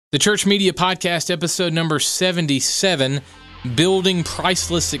The Church Media Podcast, episode number 77, Building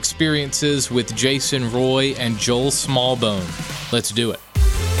Priceless Experiences with Jason Roy and Joel Smallbone. Let's do it.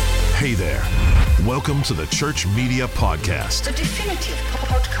 Hey there. Welcome to the Church Media Podcast. The definitive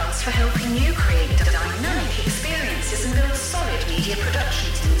podcast for helping you create dynamic experiences and build solid media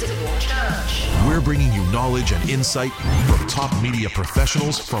production teams at your church. We're bringing you knowledge and insight from top media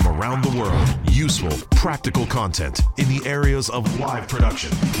professionals from around the world. Useful, practical content in the areas of live production,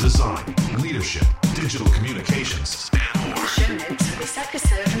 design, leadership, digital communications, and more. Show notes for this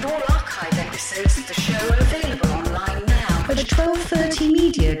episode and all archive episodes of the show are available online now at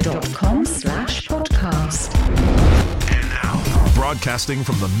 1230media.com/podcast. And now, broadcasting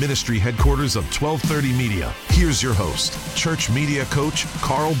from the ministry headquarters of 1230 Media, here's your host, Church Media Coach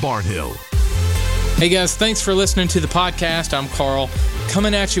Carl Barnhill. Hey guys, thanks for listening to the podcast. I'm Carl,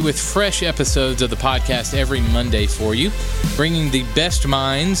 coming at you with fresh episodes of the podcast every Monday for you, bringing the best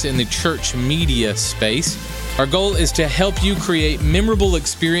minds in the church media space. Our goal is to help you create memorable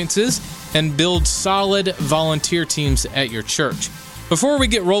experiences and build solid volunteer teams at your church. Before we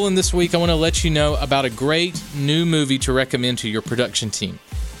get rolling this week, I want to let you know about a great new movie to recommend to your production team.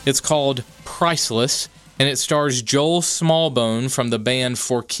 It's called Priceless, and it stars Joel Smallbone from the band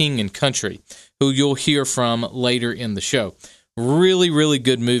For King and Country, who you'll hear from later in the show. Really, really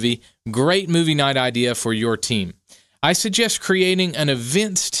good movie. Great movie night idea for your team. I suggest creating an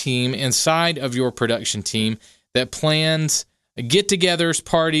events team inside of your production team that plans get-togethers,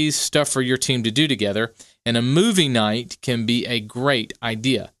 parties, stuff for your team to do together, and a movie night can be a great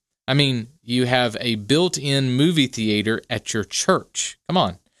idea. I mean, you have a built-in movie theater at your church. Come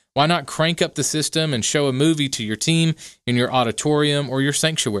on. Why not crank up the system and show a movie to your team in your auditorium or your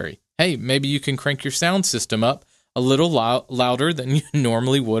sanctuary? Hey, maybe you can crank your sound system up a little louder than you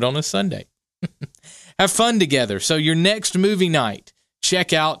normally would on a Sunday. Have fun together. So your next movie night,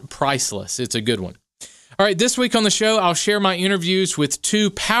 check out Priceless. It's a good one. All right, this week on the show, I'll share my interviews with two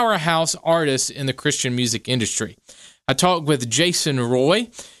powerhouse artists in the Christian music industry. I talked with Jason Roy,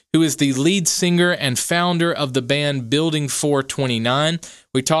 who is the lead singer and founder of the band Building 429.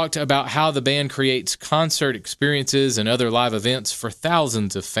 We talked about how the band creates concert experiences and other live events for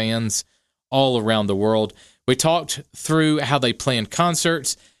thousands of fans all around the world. We talked through how they plan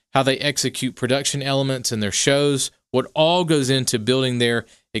concerts, how they execute production elements in their shows, what all goes into building their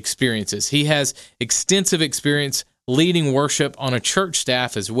experiences. He has extensive experience leading worship on a church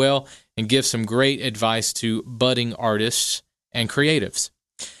staff as well, and gives some great advice to budding artists and creatives.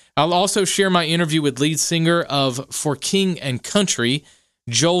 I'll also share my interview with lead singer of For King and Country,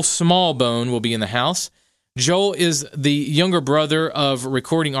 Joel Smallbone, will be in the house. Joel is the younger brother of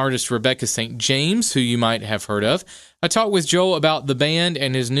recording artist Rebecca St. James, who you might have heard of. I talked with Joel about the band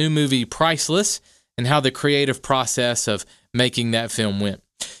and his new movie Priceless, and how the creative process of making that film went.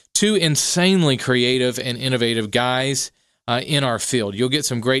 Two insanely creative and innovative guys in our field. You'll get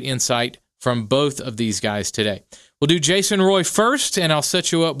some great insight from both of these guys today. We'll do Jason Roy first, and I'll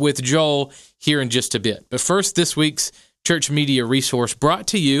set you up with Joel here in just a bit. But first, this week's church media resource brought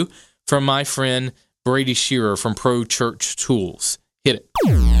to you from my friend Brady Shearer from Pro Church Tools. Hit it.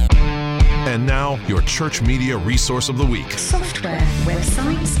 And now, your church media resource of the week. Software,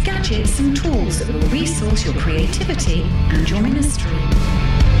 websites, gadgets, and tools that will resource your creativity and your ministry.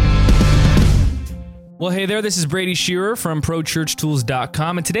 Well, hey there, this is Brady Shearer from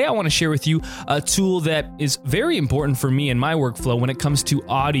ProChurchTools.com, and today I want to share with you a tool that is very important for me in my workflow when it comes to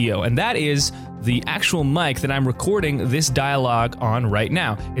audio, and that is the actual mic that I'm recording this dialogue on right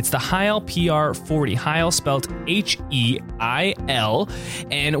now. It's the Heil PR40, Heil spelled H-E-I-L,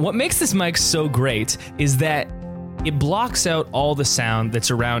 and what makes this mic so great is that it blocks out all the sound that's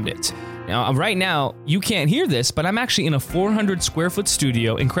around it. Now, right now, you can't hear this, but I'm actually in a 400 square foot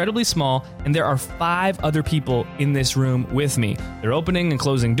studio, incredibly small, and there are 5 other people in this room with me. They're opening and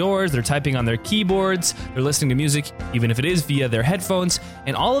closing doors, they're typing on their keyboards, they're listening to music, even if it is via their headphones,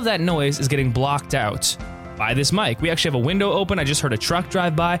 and all of that noise is getting blocked out by this mic. We actually have a window open. I just heard a truck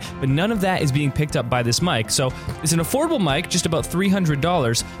drive by, but none of that is being picked up by this mic. So it's an affordable mic, just about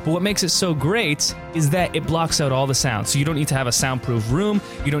 $300, but what makes it so great is that it blocks out all the sound. So you don't need to have a soundproof room,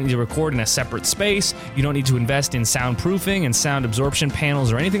 you don't need to record in a separate space, you don't need to invest in soundproofing and sound absorption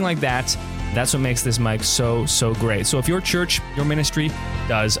panels or anything like that. That's what makes this mic so great. So if your church, your ministry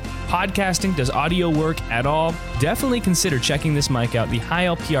does podcasting, does audio work at all, definitely consider checking this mic out, the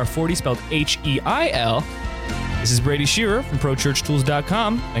Heil PR40 spelled H-E-I-L. This is Brady Shearer from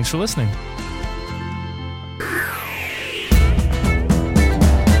ProChurchTools.com. Thanks for listening.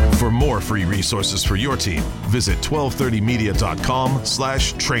 For more free resources for your team, visit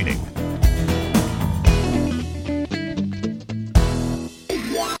 1230media.com/training.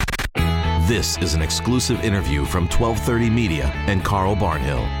 This is an exclusive interview from 1230 Media and Carl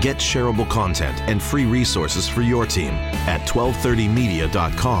Barnhill. Get shareable content and free resources for your team at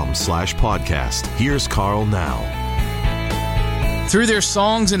 1230media.com/podcast. Here's Carl now. Through their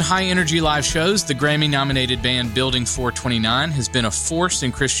songs and high-energy live shows, the Grammy-nominated band Building 429 has been a force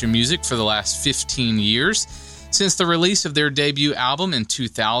in Christian music for the last 15 years. Since the release of their debut album in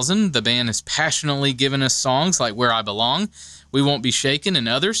 2000, the band has passionately given us songs like Where I Belong, We Won't Be Shaken, and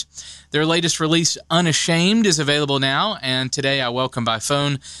others. Their latest release, Unashamed, is available now, and today I welcome by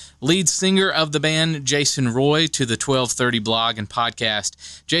phone lead singer of the band, Jason Roy, to the 1230 blog and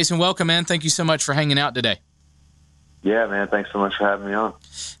podcast. Jason, welcome, man. Thank you so much for hanging out today. Yeah, man. Thanks so much for having me on.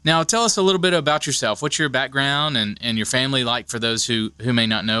 Now, tell us a little bit about yourself. What's your background and your family like for those who may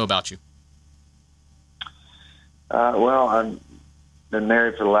not know about you? Well, I've been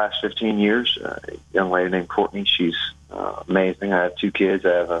married for the last 15 years. A young lady named Courtney. She's amazing. I have two kids.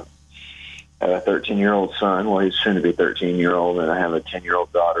 I have a 13-year-old son. Well, he's soon to be 13-year-old, and I have a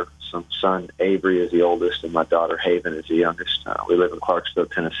 10-year-old daughter. So son Avery is the oldest, and my daughter Haven is the youngest. We live in Clarksville,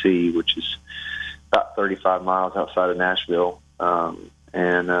 Tennessee, which is about 35 miles outside of Nashville.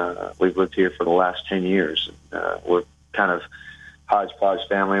 We've lived here for the last 10 years. We're kind of hodgepodge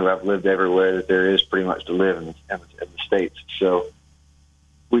family. I've lived everywhere that there is pretty much to live in the States. So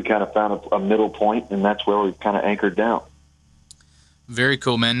we kind of found a middle point, and that's where we kind of anchored down. Very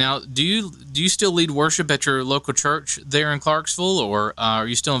cool, man. Now, do you still lead worship at your local church there in Clarksville, or are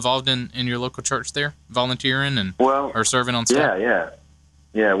you still involved in your local church there, volunteering or serving on staff?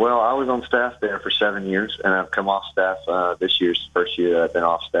 Yeah. Well, I was on staff there for 7 years, and I've come off staff. This year's the first year that I've been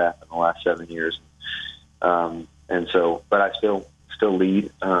off staff in the last 7 years. But I still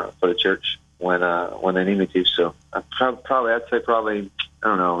lead for the church when they need me to. So I'd say I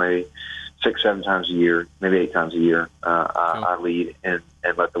don't know, maybe 6-7 times a year, maybe 8 times a year. I lead and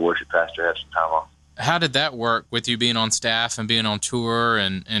let the worship pastor have some time off. How did that work with you being on staff and being on tour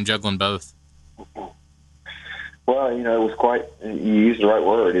and juggling both? Well, it was you used the right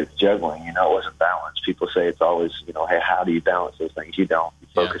word. It's juggling. It wasn't balanced. People say it's always, hey, how do you balance those things? You don't. You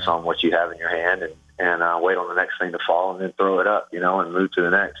focus on what you have in your hand and wait on the next thing to fall and then throw it up, and move to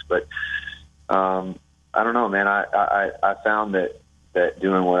the next. But I don't know, man. I found that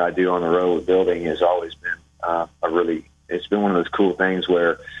doing what I do on the road with building has always been it's been one of those cool things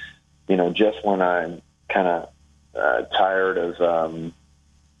where, just when I'm kind of tired of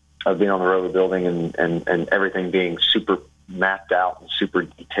being on the road with building and everything being super mapped out and super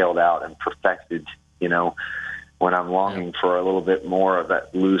detailed out and perfected, when I'm longing for a little bit more of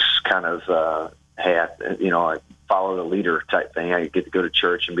that loose kind of, I follow the leader type thing. I get to go to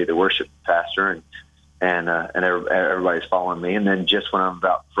church and be the worship pastor and everybody's following me. And then just when I'm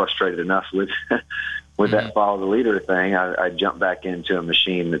about frustrated enough with that follow the leader thing, I jump back into a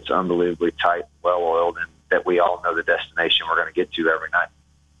machine that's unbelievably tight, well-oiled, and that we all know the destination we're going to get to every night.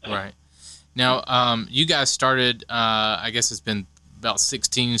 Right. Now, you guys started, I guess it's been about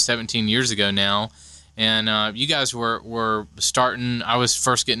 16, 17 years ago now, and you guys were starting. I was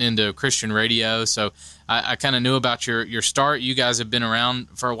first getting into Christian radio, so I kind of knew about your start. You guys have been around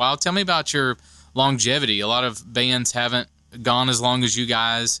for a while. Tell me about your longevity. A lot of bands haven't gone as long as you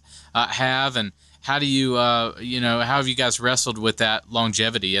guys have, and how do you, how have you guys wrestled with that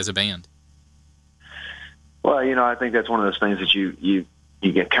longevity as a band? Well, I think that's one of those things that you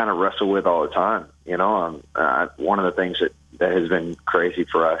get kind of wrestle with all the time. One of the things that has been crazy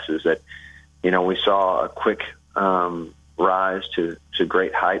for us is that, we saw a quick rise to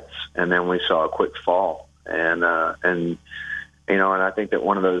great heights, and then we saw a quick fall. And I think that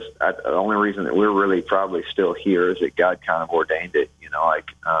one of those, the only reason that we're really probably still here is that God kind of ordained it,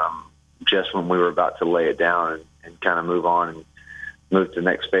 just when we were about to lay it down and kind of move on and move to the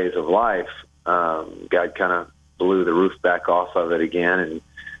next phase of life, God kind of blew the roof back off of it again.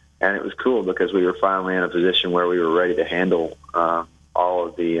 And it was cool because we were finally in a position where we were ready to handle all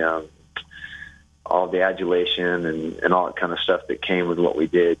of the adulation and all that kind of stuff that came with what we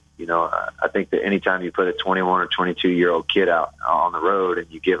did. I think that anytime you put a 21 or 22-year-old kid out on the road and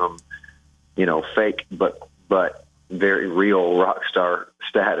you give them, fake but very real rock star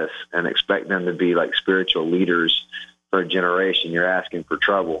status and expect them to be like spiritual leaders for a generation, you're asking for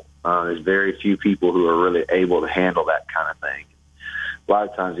trouble. There's very few people who are really able to handle that kind of thing. A lot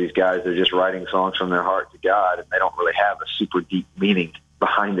of times these guys are just writing songs from their heart to God, and they don't really have a super deep meaning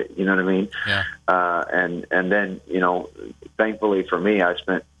behind it. You know what I mean? Yeah. And then, thankfully for me, I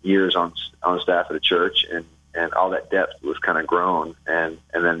spent years on staff at a church, and all that depth was kind of grown. And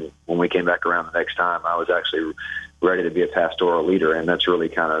then when we came back around the next time, I was actually ready to be a pastoral leader. And that's really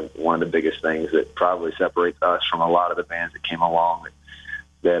kind of one of the biggest things that probably separates us from a lot of the bands that came along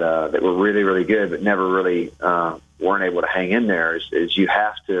that were really, really good, but never really weren't able to hang in there, is you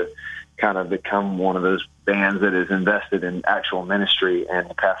have to kind of become one of those bands that is invested in actual ministry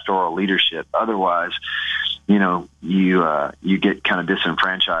and pastoral leadership. Otherwise, you get kind of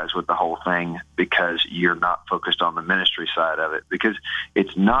disenfranchised with the whole thing because you're not focused on the ministry side of it, because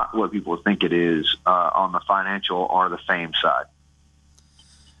it's not what people think it is on the financial or the fame side.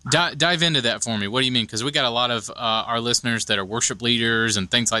 Dive into that for me. What do you mean? Because we got a lot of our listeners that are worship leaders and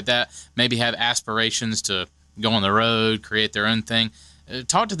things like that, maybe have aspirations to go on the road, create their own thing.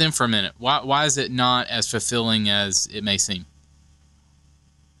 Talk to them for a minute. Why is it not as fulfilling as it may seem?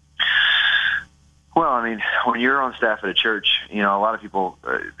 Well, I mean, when you're on staff at a church, a lot of people,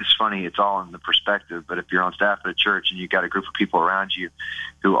 it's funny, it's all in the perspective, but if you're on staff at a church and you've got a group of people around you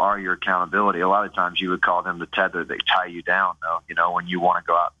who are your accountability, a lot of times you would call them the tether that tie you down, though. When you want to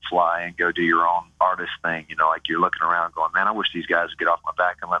go out and fly and go do your own artist thing, like you're looking around going, man, I wish these guys would get off my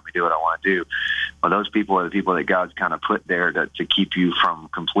back and let me do what I want to do. Well, those people are the people that God's kind of put there to keep you from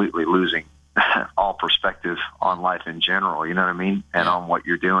completely losing all perspective on life in general, you know what I mean? And on what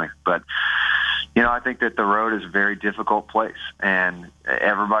you're doing. But, I think that the road is a very difficult place, and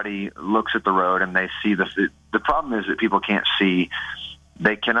everybody looks at the road and they see the problem is that people cannot see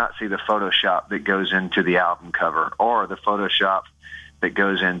the Photoshop that goes into the album cover, or the Photoshop that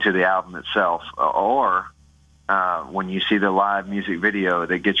goes into the album itself, or when you see the live music video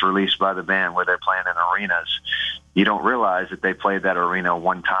that gets released by the band where they're playing in arenas, you don't realize that they played that arena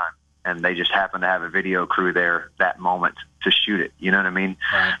one time, and they just happen to have a video crew there that moment to shoot it. You know what I mean?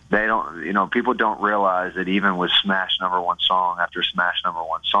 Right. They don't, people don't realize that even with smash number one song after smash number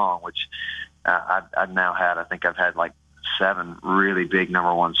one song, which I've now had, I think I've had like 7 really big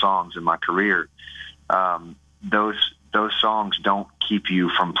number one songs in my career. Those songs don't keep you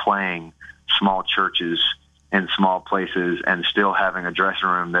from playing small churches in small places and still having a dressing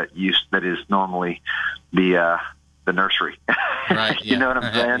room that is normally the nursery. Right. Yeah. You know what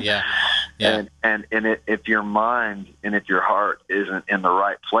I'm saying? Yeah. And if your mind and if your heart isn't in the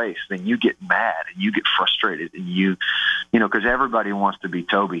right place, then you get mad and you get frustrated, and because everybody wants to be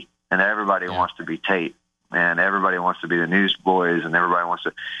Toby, and everybody wants to be Tate, and everybody wants to be the Newsboys, and everybody wants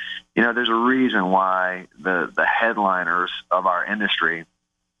to, there's a reason why the headliners of our industry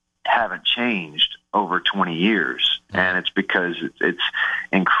haven't changed over 20 years. And it's because it's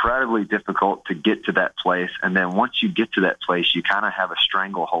incredibly difficult to get to that place. And then once you get to that place, you kind of have a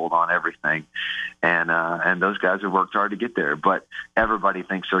stranglehold on everything. And those guys have worked hard to get there. But everybody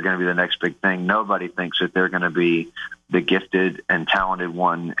thinks they're going to be the next big thing. Nobody thinks that they're going to be the gifted and talented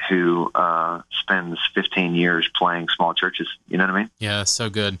one who spends 15 years playing small churches. You know what I mean? Yeah, so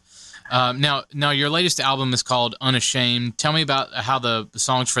good. Now your latest album is called Unashamed. Tell me about how the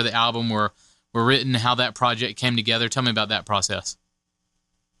songs for the album were written, how that project came together. Tell me about that process.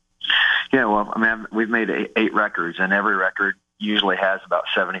 Yeah, well, I mean, we've made 8 records, and every record usually has about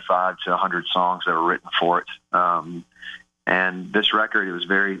 75 to 100 songs that are written for it. And this record, it was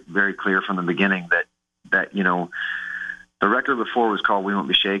very, very clear from the beginning that the record before was called We Won't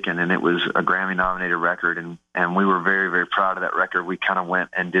Be Shaken, and it was a Grammy-nominated record, and we were very, very proud of that record. We kind of went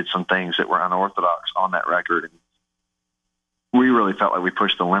and did some things that were unorthodox on that record, and we really felt like we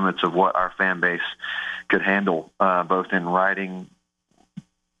pushed the limits of what our fan base could handle, both in writing,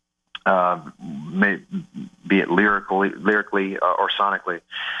 be it lyrically or sonically.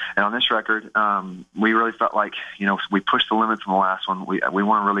 And on this record, we really felt like, we pushed the limits on the last one. We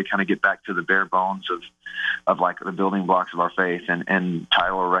want to really kind of get back to the bare bones of like the building blocks of our faith and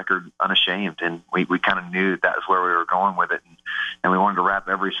title our record Unashamed. And we kind of knew that was where we were going with it. And we wanted to wrap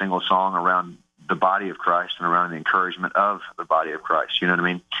every single song around the body of Christ and around the encouragement of the body of Christ. You know what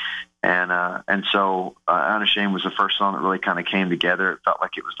I mean? And so Unashamed was the first song that really kind of came together. It felt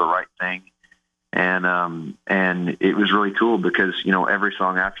like it was the right thing. And it was really cool because, every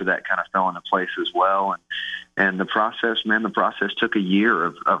song after that kind of fell into place as well. And the process took a year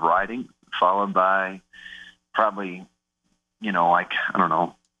of writing, followed by probably,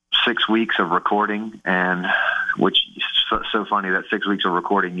 6 weeks of recording, and which is so funny that 6 weeks of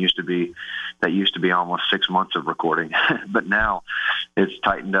recording used to be almost 6 months of recording. But now it's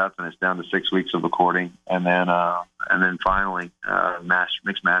tightened up and it's down to 6 weeks of recording, and then finally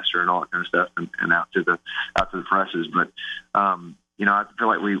mix master and all that kind of stuff and out to the presses. But I feel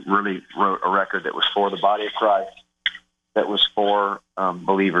like we really wrote a record that was for the body of Christ, that was for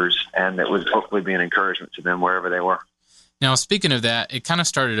believers, and that would hopefully be an encouragement to them wherever they were. Now, speaking of that, it kind of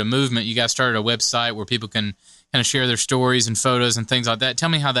started a movement. You guys started a website where people can kind of share their stories and photos and things like that. Tell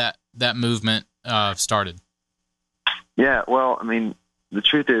me how that movement started. Yeah, well, I mean, the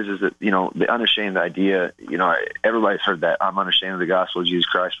truth is that, the unashamed idea, everybody's heard that. I'm unashamed of the gospel of Jesus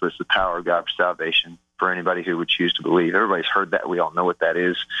Christ, for it's the power of God for salvation for anybody who would choose to believe. Everybody's heard that. We all know what that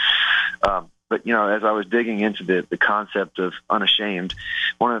is. But, as I was digging into the concept of unashamed,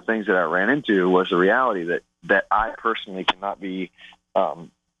 one of the things that I ran into was the reality that I personally cannot be,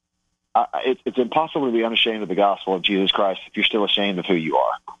 it's impossible to be unashamed of the gospel of Jesus Christ if you're still ashamed of who you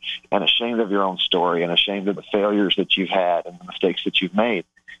are, and ashamed of your own story, and ashamed of the failures that you've had and the mistakes that you've made.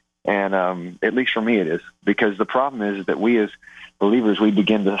 And at least for me it is, because the problem is that we as believers, we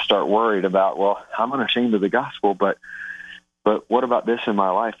begin to start worried about, well, I'm unashamed of the gospel, but what about this in my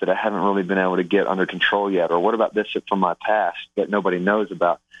life that I haven't really been able to get under control yet? Or what about this from my past that nobody knows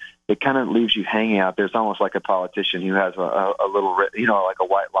about? It kind of leaves you hanging out there. It's almost like a politician who has a little, like a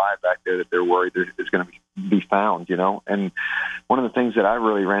white lie back there that they're worried is going to be found, And one of the things that I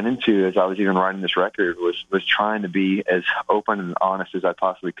really ran into as I was even writing this record was trying to be as open and honest as I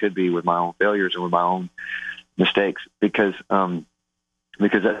possibly could be with my own failures and with my own mistakes, because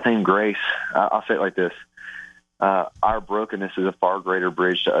that same grace, I'll say it like this, our brokenness is a far greater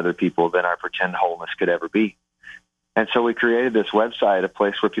bridge to other people than our pretend wholeness could ever be. And so we created this website, a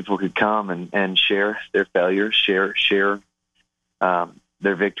place where people could come and share their failures, share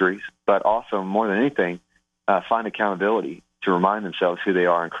their victories, but also, more than anything, find accountability to remind themselves who they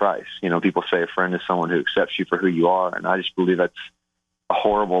are in Christ. People say a friend is someone who accepts you for who you are, and I just believe that's a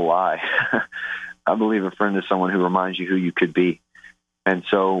horrible lie. I believe a friend is someone who reminds you who you could be. And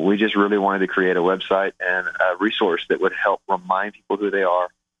so we just really wanted to create a website and a resource that would help remind people who they are,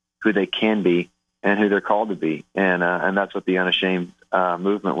 who they can be, and who they're called to be. And that's what the Unashamed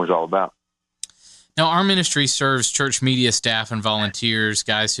movement was all about. Now, our ministry serves church media staff and volunteers,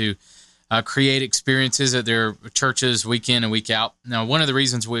 guys who create experiences at their churches week in and week out. Now, one of the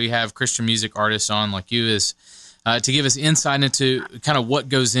reasons we have Christian music artists on like you is to give us insight into kind of what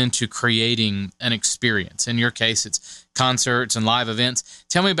goes into creating an experience. In your case, it's concerts and live events.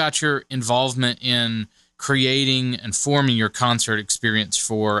 Tell me about your involvement in creating and forming your concert experience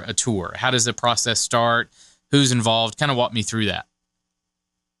for a tour. How does the process start? Who's involved? Kind of walk me through that.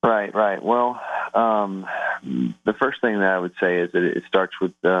 Right. Well, the first thing that I would say is that it starts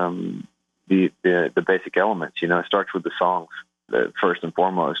with the basic elements. It starts with the songs first and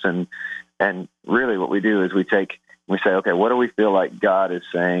foremost, and really what we do is we say, okay, what do we feel like God is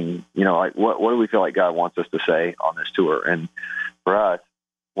saying? Like what do we feel like God wants us to say on this tour? And for us,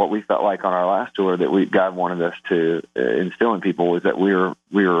 what we felt like on our last tour that God wanted us to instill in people was that we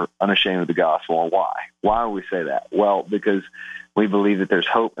were unashamed of the gospel. And why? Why do we say that? Well, because we believe that there's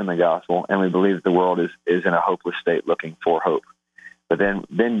hope in the gospel, and we believe that the world is in a hopeless state looking for hope. But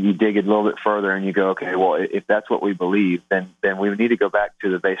then you dig a little bit further and you go, okay, well, if that's what we believe, then we need to go back to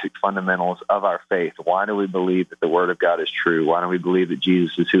the basic fundamentals of our faith. Why do we believe that the Word of God is true? Why do we believe that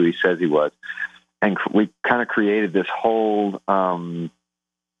Jesus is who He says He was? And we kind of created this whole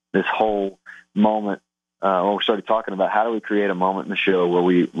moment. We started talking about how do we create a moment in the show where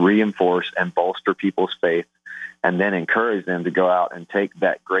we reinforce and bolster people's faith, and then encourage them to go out and take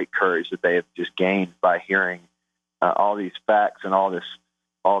that great courage that they have just gained by hearing all these facts and all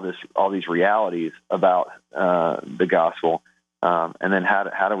these realities about the gospel, and then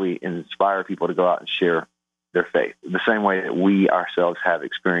how do we inspire people to go out and share their faith the same way that we ourselves have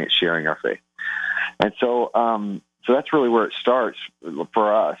experienced sharing our faith. And so that's really where it starts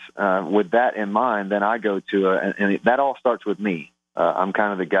for us. With that in mind, then I go to and that all starts with me. I'm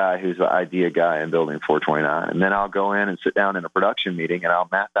kind of the guy who's the idea guy in Building 429, and then I'll go in and sit down in a production meeting and I'll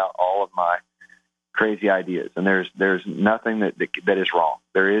map out all of my crazy ideas, and there's nothing that is wrong.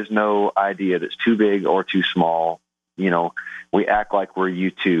 There is no idea that's too big or too small. We act like we're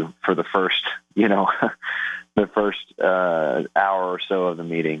U2 for the first, the first hour or so of the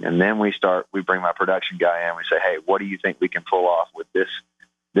meeting, and then we bring my production guy in. We say, hey, what do you think we can pull off with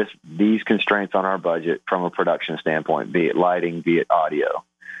these constraints on our budget from a production standpoint, be it lighting, be it audio?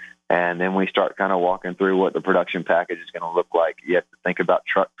 And then we start kind of walking through what the production package is going to look like. You have to think about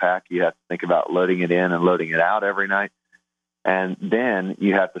truck pack. You have to think about loading it in and loading it out every night. And then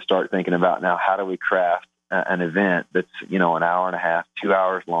you have to start thinking about, now, how do we craft an event that's, an hour and a half, 2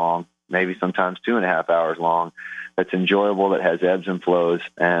 hours long, maybe sometimes 2.5 hours long, that's enjoyable, that has ebbs and flows,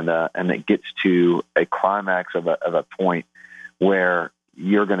 and that gets to a climax of a point where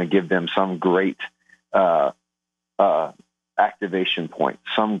you're going to give them some great activation point,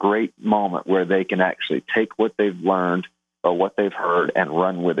 some great moment where they can actually take what they've learned or what they've heard and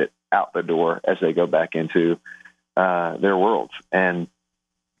run with it out the door as they go back into their worlds. And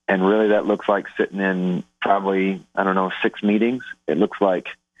really that looks like sitting in probably, 6 meetings. It looks like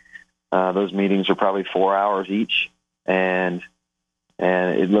those meetings are probably 4 hours each. And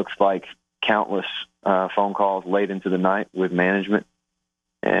and it looks like countless phone calls late into the night with management.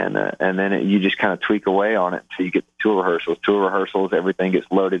 And then you just kind of tweak away on it until you get to tour rehearsals. Tour rehearsals, everything gets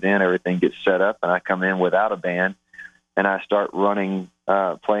loaded in, everything gets set up, and I come in without a band, and I start running,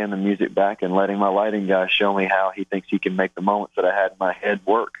 playing the music back and letting my lighting guy show me how he thinks he can make the moments that I had in my head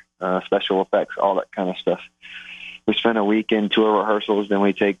work, special effects, all that kind of stuff. We spend a week in tour rehearsals, then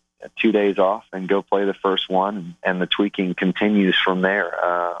we take 2 days off and go play the first one, and the tweaking continues from there.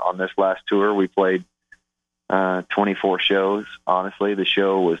 On this last tour, we played 24 shows. Honestly, the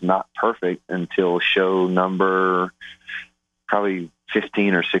show was not perfect until show number probably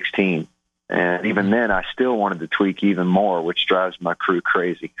 15 or 16. And even then, I still wanted to tweak even more, which drives my crew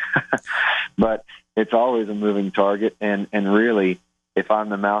crazy. But it's always a moving target. And really, if I'm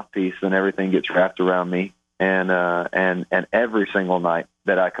the mouthpiece, then everything gets wrapped around me. And every single night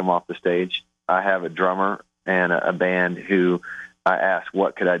that I come off the stage, I have a drummer and a band who I ask,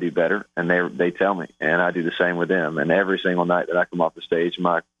 what could I do better? And they tell me, and I do the same with them. And every single night that I come off the stage,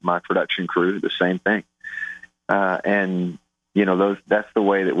 my production crew, the same thing. And, that's the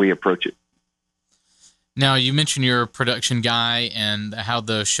way that we approach it. Now, you mentioned your production guy and how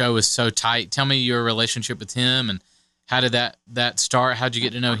the show is so tight. Tell me your relationship with him, and how did that start? How'd you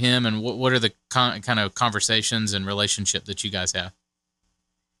get to know him, and what are the kind of conversations and relationship that you guys have?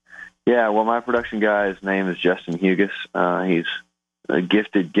 Yeah, well, my production guy's name is Justin Hugas. He's a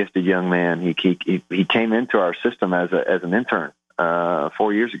gifted young man. He came into our system as an intern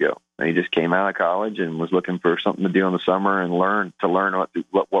 4 years ago. He just came out of college and was looking for something to do in the summer and learn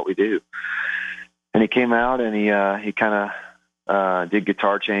what we do. And he came out and he kind of did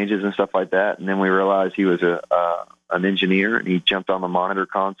guitar changes and stuff like that. And then we realized he was an engineer, and he jumped on the monitor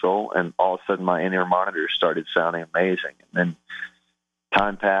console, and all of a sudden my in-ear monitors started sounding amazing. And then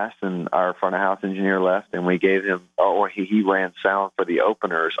time passed, and our front of house engineer left, and we gave him, he ran sound for the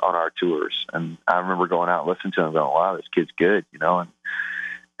openers on our tours. And I remember going out and listening to him going, wow, this kid's good,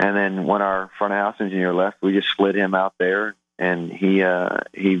 And then when our front of house engineer left, we just slid him out there, and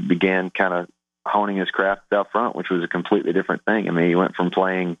he began kind of honing his craft out front, which was a completely different thing. I mean, he went from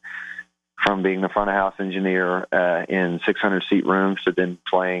being the front of house engineer in 600 seat rooms to then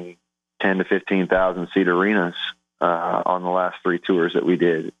playing 10 to 15,000 seat arenas on the last 3 tours that we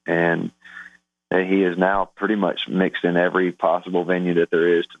did. And he is now pretty much mixed in every possible venue that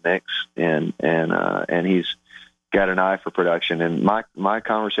there is to mix. And he's got an eye for production. And my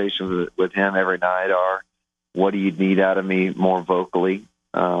conversations with him every night are, what do you need out of me more vocally?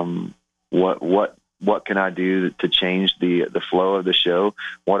 What can I do to change the flow of the show?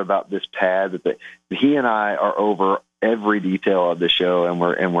 What about this pad he and I are over every detail of the show,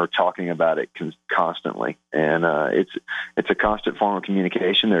 and we're talking about it constantly. And it's a constant form of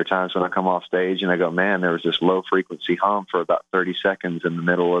communication. There are times when I come off stage and I go, man, there was this low frequency hum for about 30 seconds in the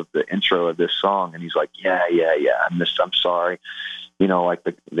middle of the intro of this song. And he's like, yeah. I'm sorry. Like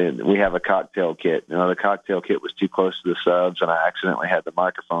we have a cocktail kit. The cocktail kit was too close to the subs, and I accidentally had the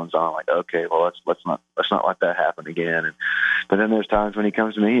microphones on. I'm like, okay, well, let's not let that happen again. But then there's times when he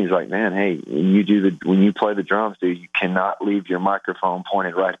comes to me, he's like, man, hey, when you play the drums, dude, you cannot leave your microphone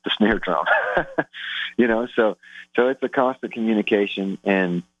pointed right at the snare drum. So it's a constant communication,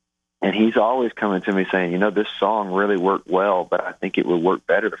 and he's always coming to me saying, this song really worked well, but I think it would work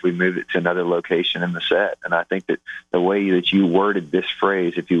better if we moved it to another location in the set. And I think that the way that you worded this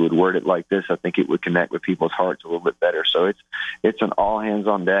phrase, if you would word it like this, I think it would connect with people's hearts a little bit better. So it's an all hands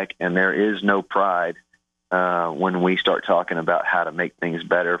on deck, and there is no pride when we start talking about how to make things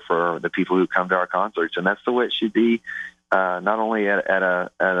better for the people who come to our concerts. And that's the way it should be, not only at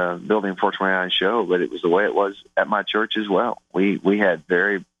a Building 429 show, but it was the way it was at my church as well. We had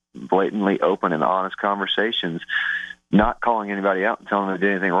very blatantly open and honest conversations, not calling anybody out and telling them they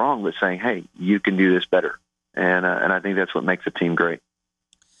did anything wrong, but saying, hey, you can do this better. And I think that's what makes a team great.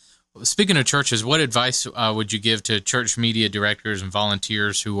 Speaking of churches, what advice would you give to church media directors and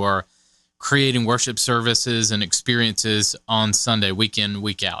volunteers who are creating worship services and experiences on Sunday, week in,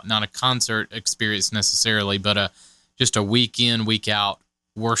 week out? Not a concert experience necessarily, but just a week in, week out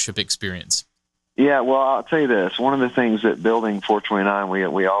worship experience. Yeah, well, I'll tell you this. One of the things at Building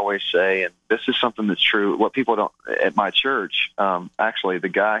 429 we always say, and this is something that's true, what people don't, at my church, actually the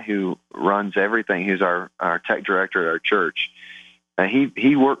guy who runs everything, who's our tech director at our church,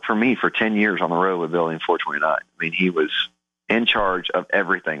 he worked for me for 10 years on the road with Building 429. I mean, he was in charge of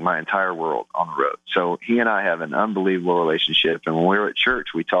everything, my entire world on the road. So he and I have an unbelievable relationship, and when we're at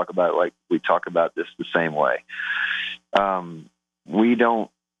church, we talk about this the same way.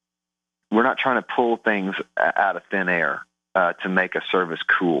 We're not trying to pull things out of thin air to make a service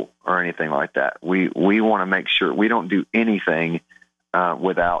cool or anything like that. We want to make sure we don't do anything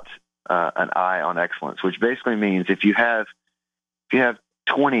without an eye on excellence, which basically means if you have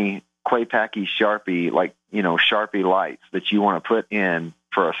 20 Claypaky Sharpie, Sharpie lights that you want to put in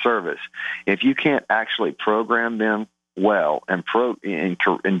for a service, if you can't actually program them well and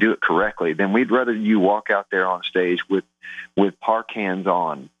do it correctly, then we'd rather you walk out there on stage with park hands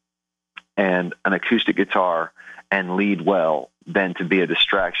on and an acoustic guitar and lead well than to be a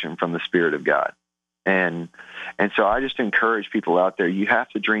distraction from the Spirit of God. And so I just encourage people out there, you have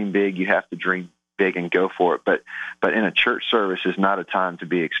to dream big, you have to dream big and go for it. But in a church service is not a time to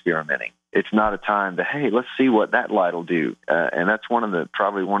be experimenting. It's not a time to, hey, let's see what that light will do. And that's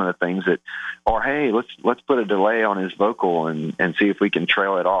probably one of the things that, or hey, let's put a delay on his vocal and see if we can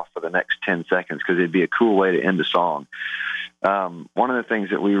trail it off for the next 10 seconds because it'd be a cool way to end a song. One of the things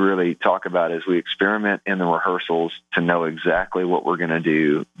that we really talk about is we experiment in the rehearsals to know exactly what we're going to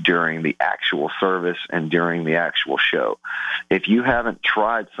do during the actual service and during the actual show. If you haven't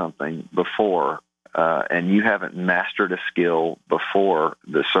tried something before, and you haven't mastered a skill before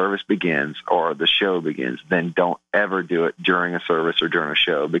the service begins or the show begins, then don't ever do it during a service or during a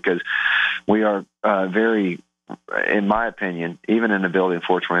show, because we are very, in my opinion, even in a Building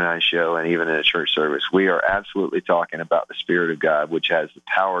 429 show and even in a church service, we are absolutely talking about the Spirit of God, which has the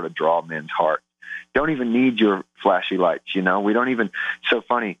power to draw men's heart. Don't even need your flashy lights, we don't even, so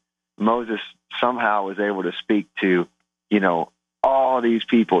funny, Moses somehow was able to speak to, all these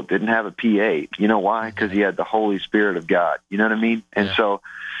people didn't have a PA. You know why? Because he had the Holy Spirit of God. You know what I mean? And so,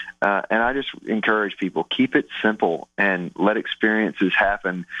 and I just encourage people, keep it simple and let experiences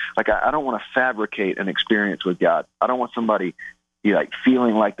happen. Like, I don't want to fabricate an experience with God. I don't want somebody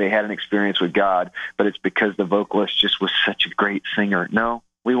feeling like they had an experience with God, but it's because the vocalist just was such a great singer. No,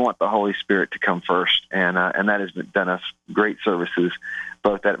 we want the Holy Spirit to come first. And that has done us great services,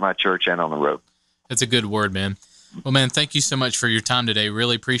 both at my church and on the road. That's a good word, man. Well, man, thank you so much for your time today.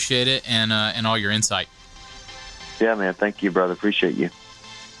 Really appreciate it and all your insight. Yeah, man. Thank you, brother. Appreciate you.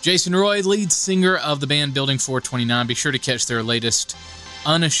 Jason Roy, lead singer of the band Building 429. Be sure to catch their latest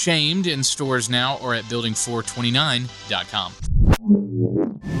Unashamed in stores now or at building429.com.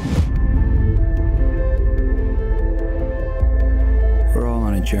 We're all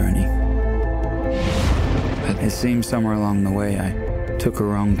on a journey. It seems somewhere along the way I took a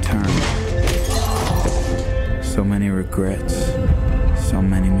wrong turn. So many regrets, so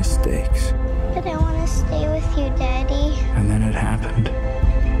many mistakes. But I want to stay with you, Daddy. And then it happened,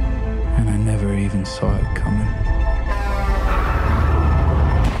 and I never even saw it coming.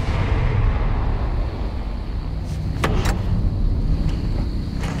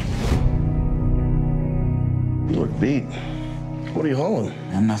 You look beat. What are you hauling?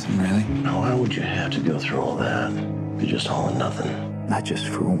 Nothing really. Why would you have to go through all that? You're just hauling nothing. I just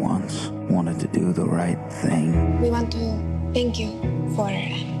for once wanted to do the right thing. We want to thank you for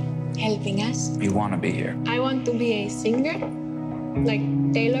helping us. You want to be here? I want to be a singer, like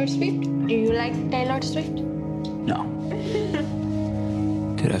Taylor Swift. Do you like Taylor Swift? No.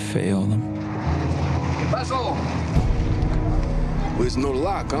 Did I fail them? That's all. There's no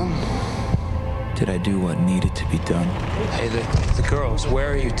lock, huh? Did I do what needed to be done? Hey, the girls,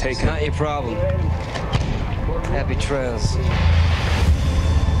 where are you taking? It's not your problem. Happy trails.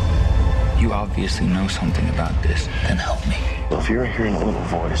 You obviously know something about this. Then help me. Well, if you're hearing a little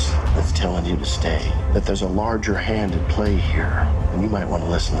voice that's telling you to stay, that there's a larger hand at play here, then you might want to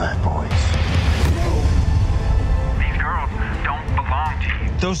listen to that voice. These girls don't belong to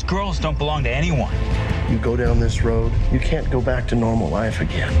you. Those girls don't belong to anyone. You go down this road, you can't go back to normal life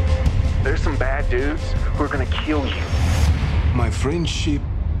again. There's some bad dudes who are going to kill you. My friendship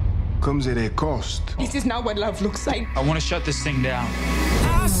comes at a cost. This is not what love looks like. I want to shut this thing down.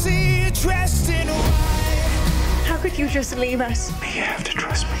 I see you dressed in white. How could you just leave us? You have to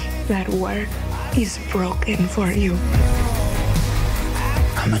trust me. That word is broken for you.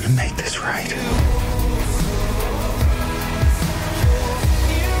 I'm gonna make this right.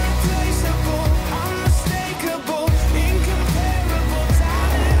 Irreplaceable, unmistakable, incomparable,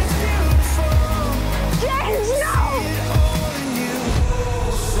 talent is beautiful. James, no!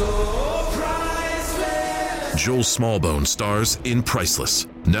 Joel Smallbone stars in Priceless,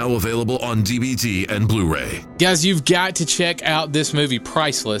 now available on DVD and Blu-ray. Guys, you've got to check out this movie,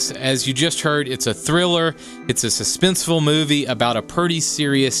 Priceless. As you just heard, it's a thriller. It's a suspenseful movie about a pretty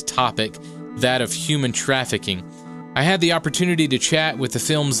serious topic, that of human trafficking. I had the opportunity to chat with the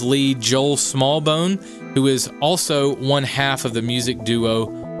film's lead, Joel Smallbone, who is also one half of the music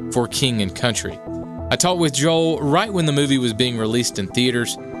duo For King and Country. I talked with Joel right when the movie was being released in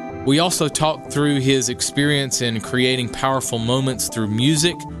theaters. We also talked through his experience in creating powerful moments through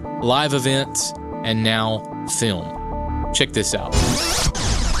music, live events, and now film. Check this out.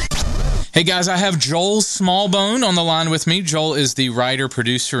 Hey guys, I have Joel Smallbone on the line with me. Joel is the writer,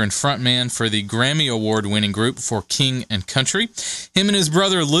 producer, and frontman for the Grammy Award-winning group For King and Country. Him and his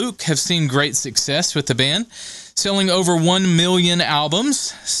brother Luke have seen great success with the band, selling over 1 million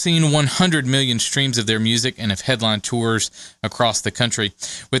albums, seen 100 million streams of their music, and have headlined tours across the country.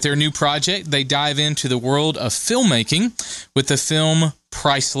 With their new project, they dive into the world of filmmaking with the film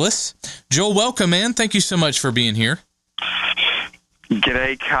Priceless. Joel, welcome, man. Thank you so much for being here.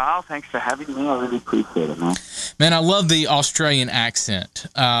 G'day, Carl. Thanks for having me. I really appreciate it, man. Man, I love the Australian accent.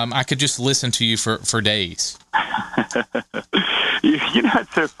 I could just listen to you for days. You know,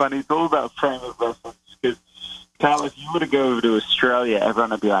 it's so funny. It's all about frame of reference. Because, Carl, if you were to go over to Australia,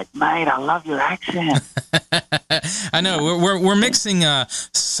 everyone would be like, mate, I love your accent. I know. We're mixing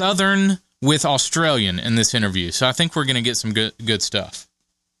Southern with Australian in this interview, so I think we're going to get some good stuff.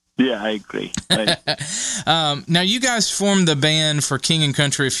 Yeah, I agree. Now, you guys formed the band For King and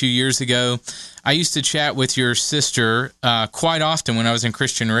Country a few years ago. I used to chat with your sister quite often when I was in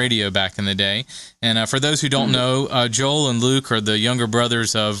Christian radio back in the day. And for those who don't know, Joel and Luke are the younger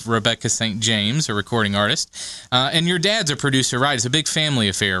brothers of Rebecca St. James, a recording artist. And your dad's a producer, right? It's a big family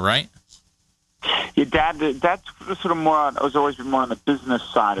affair, right? Your dad's sort of has always been more on the business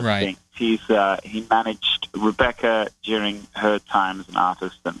side of things. He managed Rebecca during her time as an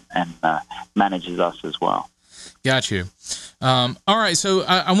artist and manages us as well. Got you. All right, so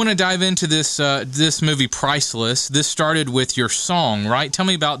I want to dive into this movie Priceless. This started with your song, right? Tell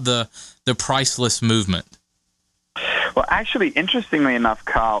me about the Priceless movement. Well, actually, interestingly enough,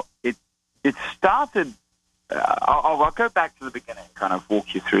 Carl, it started. I'll go back to the beginning and kind of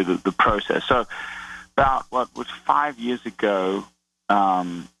walk you through the process. So about, 5 years ago,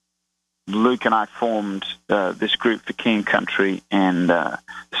 Luke and I formed this group For King and Country, and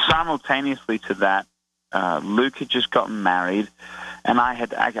simultaneously to that, Luke had just gotten married, and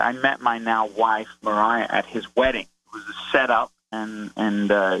I met my now wife, Mariah, at his wedding. It was a setup,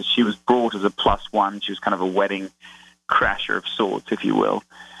 and she was brought as a plus one. She was kind of a wedding crasher of sorts, if you will.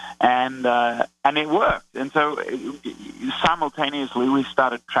 And it worked. And so simultaneously we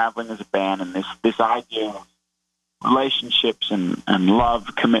started traveling as a band, and this idea of relationships and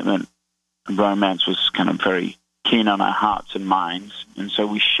love, commitment, and romance was kind of very keen on our hearts and minds. And so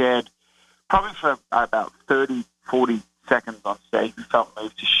we shared, probably for about 30, 40 seconds on stage, we felt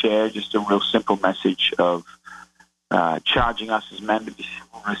moved to share just a real simple message of charging us as men to be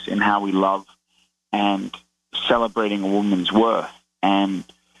chivalrous in how we love and celebrating a woman's worth. And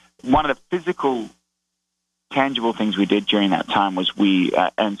one of the physical, tangible things we did during that time was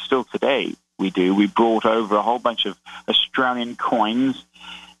and still today we brought over a whole bunch of Australian coins,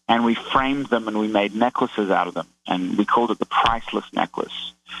 and we framed them and we made necklaces out of them, and we called it the Priceless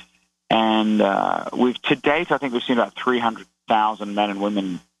necklace. And to date, I think we've seen about 300,000 men and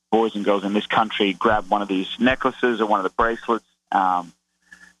women, boys and girls in this country grab one of these necklaces or one of the bracelets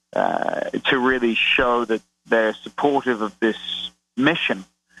to really show that they're supportive of this mission.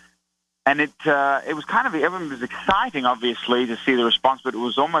 And it was kind of, everyone was exciting, obviously, to see the response, but it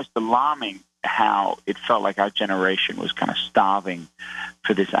was almost alarming how it felt like our generation was kind of starving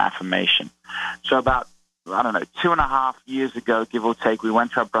for this affirmation. So about, 2.5 years ago, give or take, we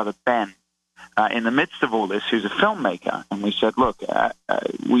went to our brother Ben, in the midst of all this, who's a filmmaker, and we said, look,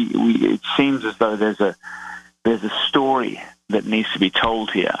 it seems as though there's a story that needs to be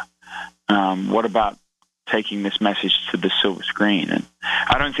told here. What about taking this message to the silver screen? And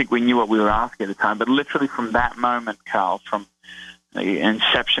I don't think we knew what we were asking at the time, but literally from that moment, Carl, from the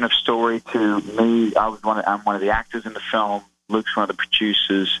inception of story to me, I'm one of the actors in the film, Luke's one of the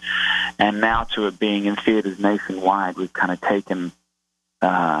producers, and now to it being in theaters nationwide, we've kind of taken,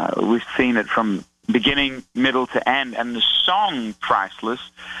 we've seen it from beginning, middle to end, and the song Priceless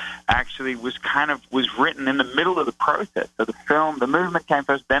actually was written in the middle of the process. So the movement came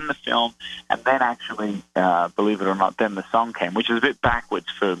first, then the film, and then actually, believe it or not, then the song came, which is a bit backwards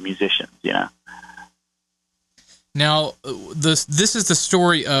for musicians, you know. Now, this is the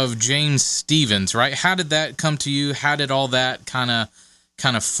story of James Stevens, right? How did that come to you? How did all that kind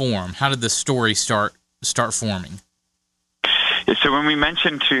of form? How did the story start forming? Yeah, so when we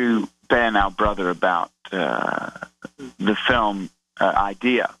mentioned to Ben, our brother, about the film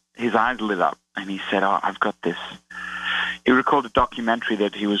idea, his eyes lit up, and he said, I've got this. He recalled a documentary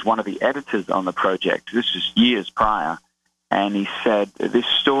that he was one of the editors on the project. This was years prior. And he said, this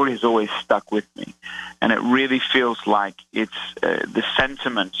story has always stuck with me. And it really feels like it's the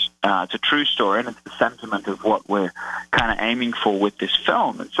sentiment, it's a true story, and it's the sentiment of what we're kind of aiming for with this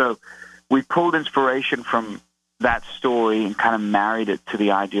film. And so we pulled inspiration from that story and kind of married it to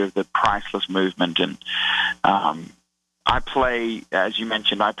the idea of the Priceless movement. And I play, as you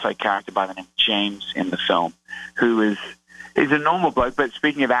mentioned, I play a character by the name of James in the film, who is a normal bloke. But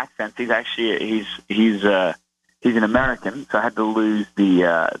speaking of accents, he's actually he's an American, so I had to lose the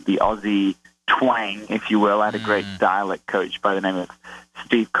Aussie twang, if you will. I had a great dialect coach by the name of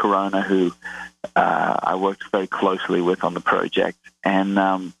Steve Corona, who I worked very closely with on the project,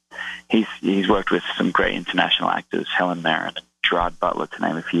 and he's worked with some great international actors, Helen Mirren and Gerard Butler, to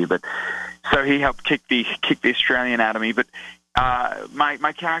name a few. But so he helped kick the Australian out of me. But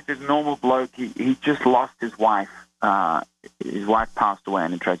my character's a normal bloke. He just lost his wife. His wife passed away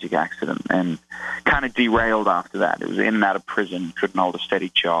in a tragic accident and kind of derailed after that. It was in and out of prison, couldn't hold a steady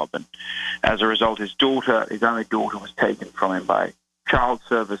job. And as a result, his only daughter, was taken from him by child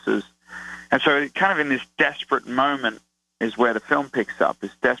services. And so kind of in this desperate moment is where the film picks up,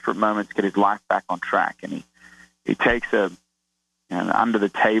 this desperate moment to get his life back on track. And he takes an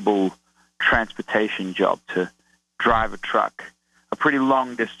under-the-table transportation job to drive a truck a pretty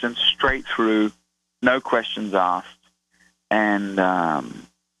long distance, straight through, no questions asked. And,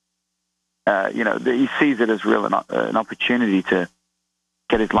 he sees it as an opportunity to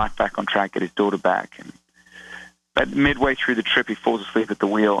get his life back on track, get his daughter back. But midway through the trip, he falls asleep at the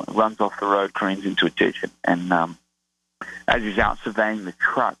wheel, runs off the road, careens into a ditch. And as he's out surveying the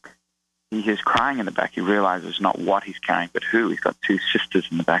truck, he hears crying in the back. He realizes not what he's carrying, but who. He's got two sisters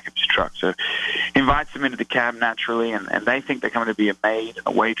in the back of his truck. So he invites them into the cab naturally, and they think they're coming to be a maid and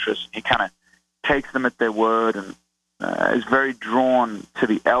a waitress. He kind of takes them at their word and is very drawn to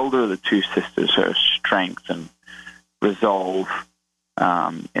the elder of the two sisters, her strength and resolve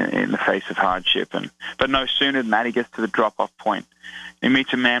in the face of hardship. But no sooner than that, he gets to the drop-off point. He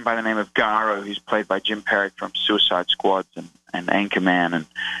meets a man by the name of Garo, who's played by Jim Perrick from Suicide Squad and Anchorman, and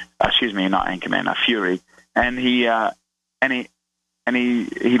not Anchorman, Fury. And he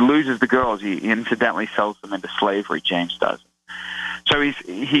loses the girls. He incidentally sells them into slavery. James does. So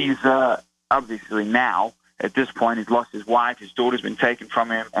he's obviously now at this point he's lost his wife. His daughter's been taken from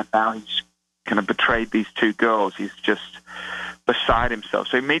him, and now he's kind of betrayed these two girls. He's just beside himself.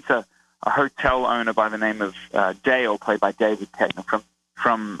 So he meets a hotel owner by the name of Dale, played by David Koechner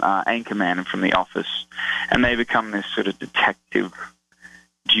from Anchorman and from The Office, and they become this sort of detective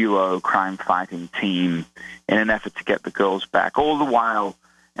duo, crime-fighting team in an effort to get the girls back. All the while,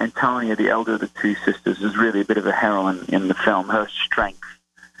 Antonia, the elder of the two sisters, is really a bit of a heroine in the film. Her strength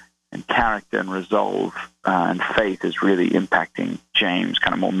and character and resolve and faith is really impacting James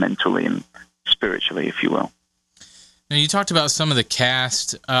kind of more mentally and spiritually, if you will. Now, you talked about some of the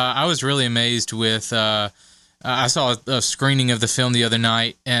cast. I was really amazed with I saw a screening of the film the other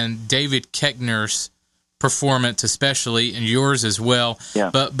night, and David Koechner's performance especially, and yours as well. Yeah.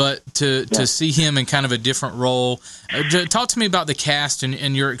 But to see him in kind of a different role. Talk to me about the cast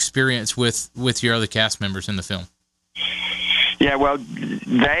and your experience with your other cast members in the film. Yeah, well,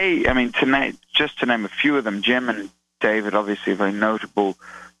 just to name a few of them, Jim and David, obviously very notable,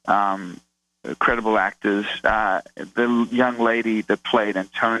 credible actors. The young lady that played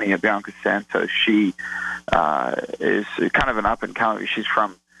Antonia, Bianca Santos, she is kind of an up-and-comer. She's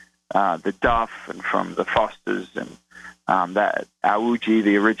from the Duff and from the Fosters, and that Aoji,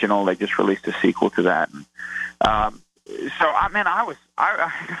 the original, they just released a sequel to that. And, I'm going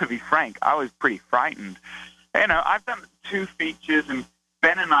to be frank, I was pretty frightened. I've done 2 features, and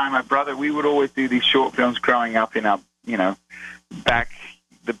Ben and I, my brother, we would always do these short films growing up in our,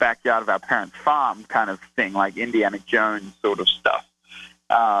 the backyard of our parents' farm kind of thing, like Indiana Jones sort of stuff,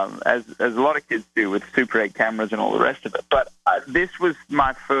 as a lot of kids do with Super 8 cameras and all the rest of it. But this was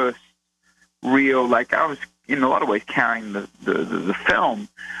my first real, I was in a lot of ways carrying the film,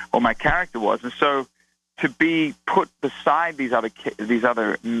 or my character was, and so to be put beside these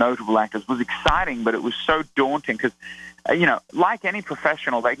other notable actors was exciting, but it was so daunting because, like any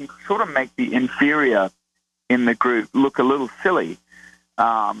professional, they can sort of make the inferior in the group look a little silly.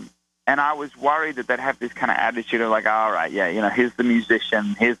 And I was worried that they'd have this kind of attitude of all right, here's the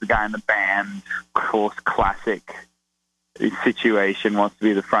musician, here's the guy in the band, of course, classic situation, wants to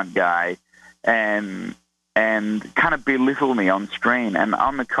be the front guy, and kind of belittle me on screen. And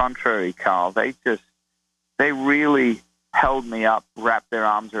on the contrary, Carl, they really held me up, wrapped their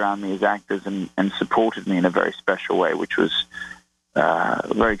arms around me as actors, and supported me in a very special way, which was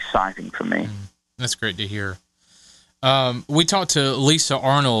very exciting for me. That's great to hear. We talked to Lisa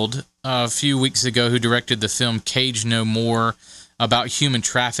Arnold a few weeks ago, who directed the film Cage No More, about human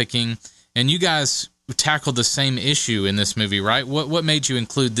trafficking, and you guys tackled the same issue in this movie, right? What made you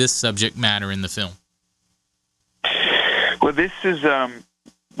include this subject matter in the film? Well, this is,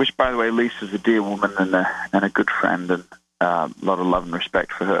 which, by the way, Lisa's a dear woman and a good friend, and a lot of love and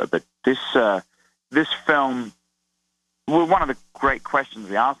respect for her. But this film one of the great questions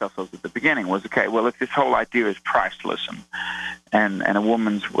we asked ourselves at the beginning was, okay, well, if this whole idea is priceless and a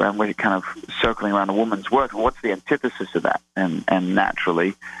woman's, we're kind of circling around a woman's worth, what's the antithesis of that? And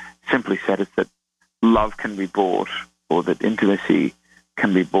naturally, simply said, it's that love can be bought, or that intimacy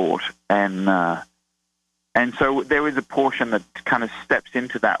can be bought. And so there is a portion that kind of steps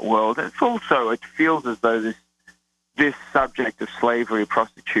into that world. It's also, it feels as though this subject of slavery,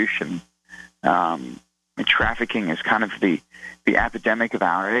 prostitution, and trafficking is kind of the epidemic of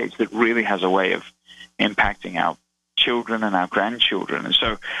our age that really has a way of impacting our children and our grandchildren. And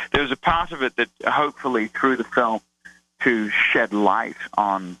so there's a part of it that hopefully through the film to shed light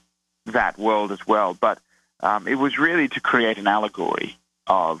on that world as well. But it was really to create an allegory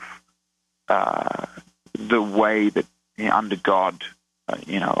of the way that under God,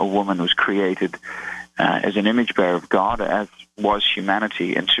 a woman was created as an image bearer of God, as was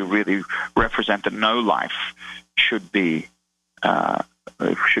humanity, and to really represent that no life should be,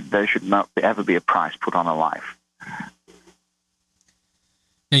 there should not ever be a price put on a life.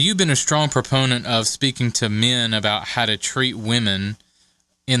 Now, you've been a strong proponent of speaking to men about how to treat women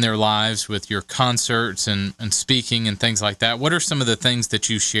in their lives with your concerts and speaking and things like that. What are some of the things that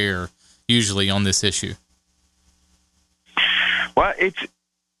you share usually on this issue? Well, it's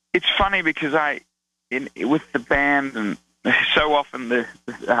funny because with the band, and so often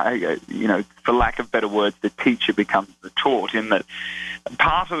for lack of better words, the teacher becomes the taught. In that,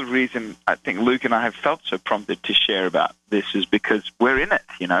 part of the reason I think Luke and I have felt so prompted to share about this is because we're in it.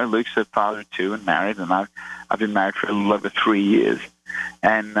 Luke's a father of two and married, and I've been married for a little over 3 years,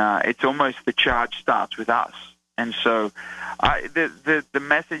 and it's almost the charge starts with us. And so, the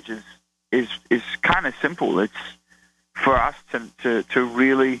message is kind of simple. It's for us to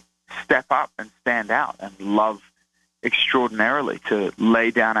really step up and stand out and love extraordinarily, to lay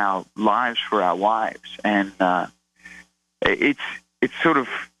down our lives for our wives. And it's sort of,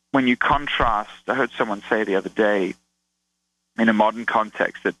 when you contrast, I heard someone say the other day in a modern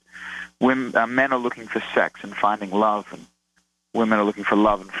context that men are looking for sex and finding love, and women are looking for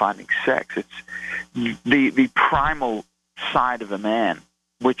love and finding sex. It's the primal side of a man,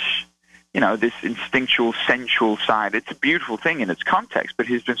 which, this instinctual, sensual side. It's a beautiful thing in its context, but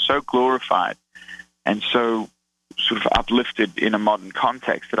he's been so glorified and so sort of uplifted in a modern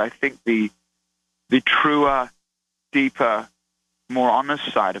context that I think the truer, deeper, more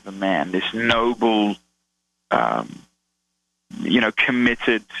honest side of a man, this noble,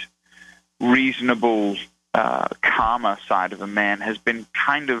 committed, reasonable, calmer side of a man has been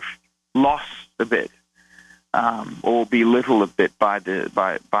kind of lost a bit. Or belittled a bit by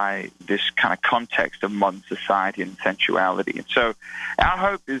this kind of context of modern society and sensuality. And so our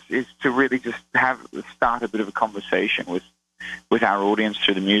hope is to really just start a bit of a conversation with our audience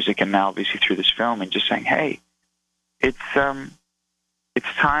through the music, and now obviously through this film, and just saying, hey, it's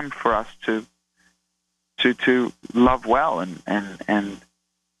time for us to love well and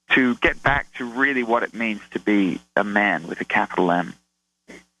to get back to really what it means to be a man with a capital M.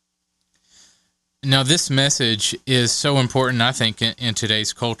 Now, this message is so important, I think, in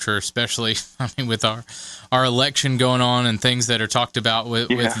today's culture, especially, with our election going on and things that are talked about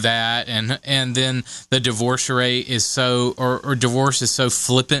with that. And then the divorce rate is or divorce is so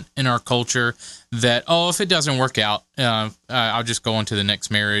flippant in our culture that, if it doesn't work out, I'll just go on to the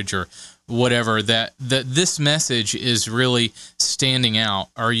next marriage or whatever. That this message is really standing out.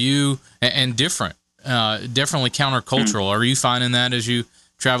 Are you, and different, definitely countercultural. Are you finding that as you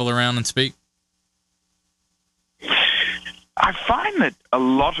travel around and speak? I find that a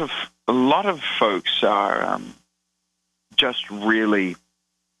lot of folks are just really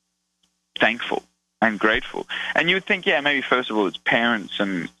thankful and grateful. And you would think, maybe first of all it's parents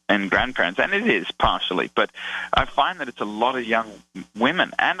and grandparents, and it is partially, but I find that it's a lot of young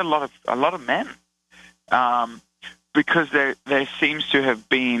women and a lot of men, because there seems to have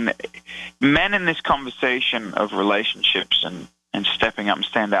been men in this conversation of relationships and stepping up and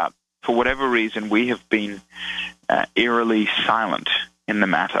stand out. For whatever reason, we have been eerily silent in the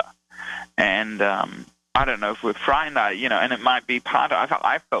matter. And I don't know if we're frightened, and it might be part of,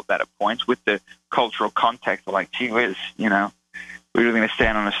 I felt that at points with the cultural context, like, gee whiz, we're really going to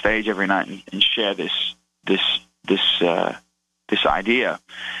stand on a stage every night and share this idea.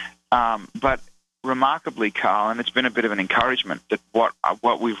 But remarkably, Carl, and it's been a bit of an encouragement, that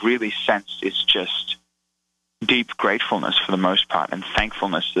what we've really sensed is just deep gratefulness for the most part, and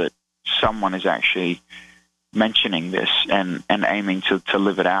thankfulness that someone is actually mentioning this and aiming to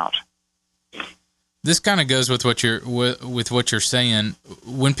live it out. This kind of goes with what you're saying.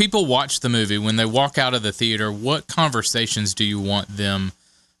 When people watch the movie, when they walk out of the theater, what conversations do you want them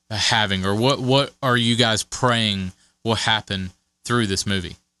having, or what are you guys praying will happen through this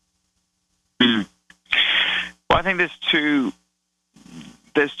movie? Well, I think there's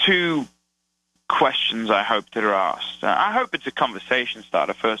two questions I hope that are asked. I hope it's a conversation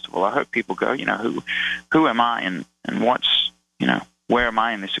starter, first of all. I hope people go, who am I and what's, where am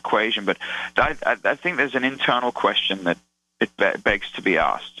I in this equation? But I think there's an internal question that it begs to be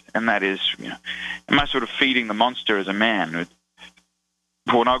asked, and that is, am I sort of feeding the monster as a man with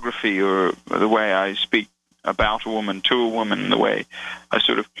pornography, or the way I speak about a woman to a woman, the way I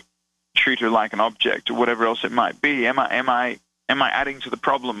sort of treat her like an object, or whatever else it might be? Am I adding to the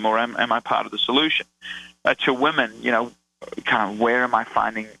problem, or am I part of the solution? To women, kind of where am I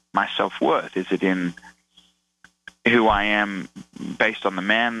finding my self-worth? Is it in who I am based on the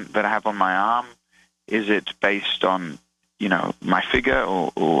man that I have on my arm? Is it based on, my figure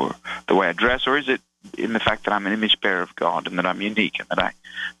or the way I dress? Or is it in the fact that I'm an image bearer of God and that I'm unique and that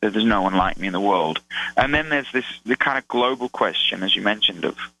there's no one like me in the world? And then there's the kind of global question, as you mentioned,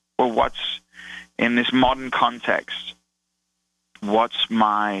 of, well, what's in this modern context? What's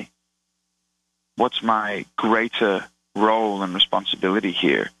my greater role and responsibility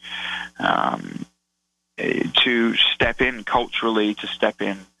here? To step in culturally, to step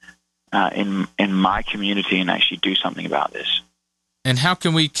in my community and actually do something about this. And how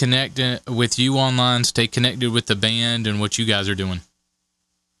can we connect with you online, stay connected with the band and what you guys are doing?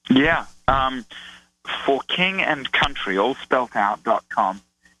 Yeah. For King and Country, all spelled out.com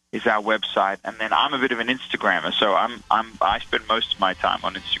is our website. And then I'm a bit of an Instagrammer, so I spend most of my time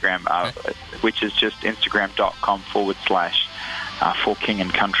on Instagram, which is just instagram.com/ For King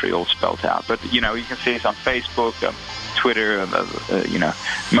and Country, all spelled out. But, you can see us on Facebook, Twitter,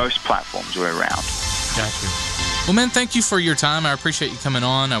 most platforms we're around. Gotcha. Well, man, thank you for your time. I appreciate you coming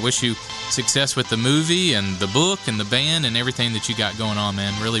on. I wish you success with the movie and the book and the band and everything that you got going on,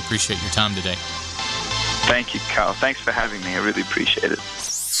 man. Really appreciate your time today. Thank you, Carl. Thanks for having me. I really appreciate it.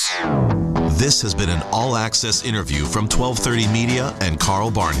 This has been an all-access interview from 1230 Media and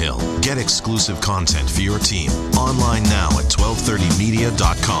Carl Barnhill. Get exclusive content for your team online now at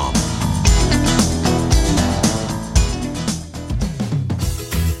 1230media.com.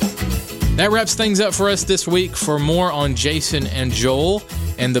 That wraps things up for us this week. For more on Jason and Joel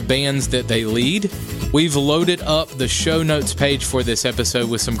and the bands that they lead, we've loaded up the show notes page for this episode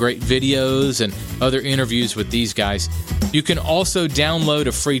with some great videos and other interviews with these guys. You can also download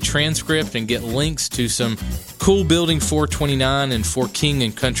a free transcript and get links to some cool Building 429 and For King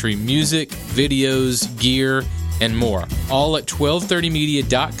and Country music, videos, gear, and more. All at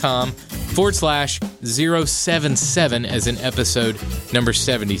 1230media.com/077 as in episode number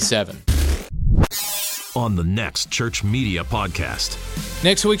 77. On the next Church Media Podcast.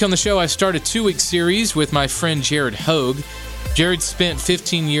 Next week on the show, I start a 2-week series with my friend Jared Hogue. Jared spent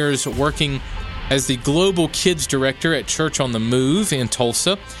 15 years working as the Global Kids Director at Church on the Move in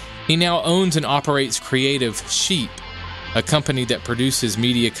Tulsa. He now owns and operates Creative Sheep, a company that produces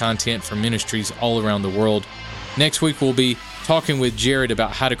media content for ministries all around the world. Next week, we'll be talking with Jared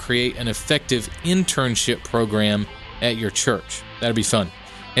about how to create an effective internship program at your church. That'll be fun.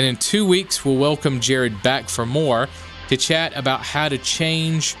 And in 2 weeks, we'll welcome Jared back for more to chat about how to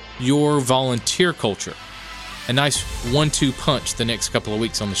change your volunteer culture. A nice 1-2 punch the next couple of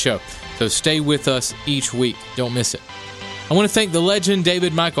weeks on the show. So stay with us each week. Don't miss it. I want to thank the legend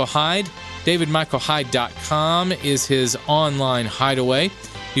David Michael Hyde. DavidMichaelHyde.com is his online hideaway.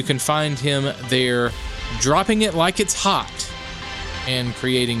 You can find him there dropping it like it's hot and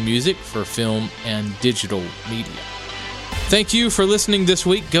creating music for film and digital media. Thank you for listening this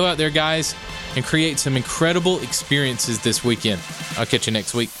week. Go out there, guys, and create some incredible experiences this weekend. I'll catch you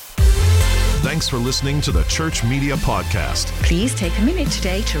next week. Thanks for listening to the Church Media Podcast. Please take a minute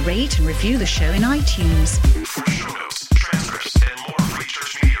today to rate and review the show in iTunes. For show notes, transcripts, and more free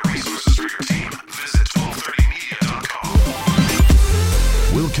church media resources for your team, visit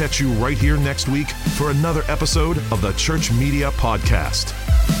 1230media.com. We'll catch you right here next week for another episode of the Church Media Podcast.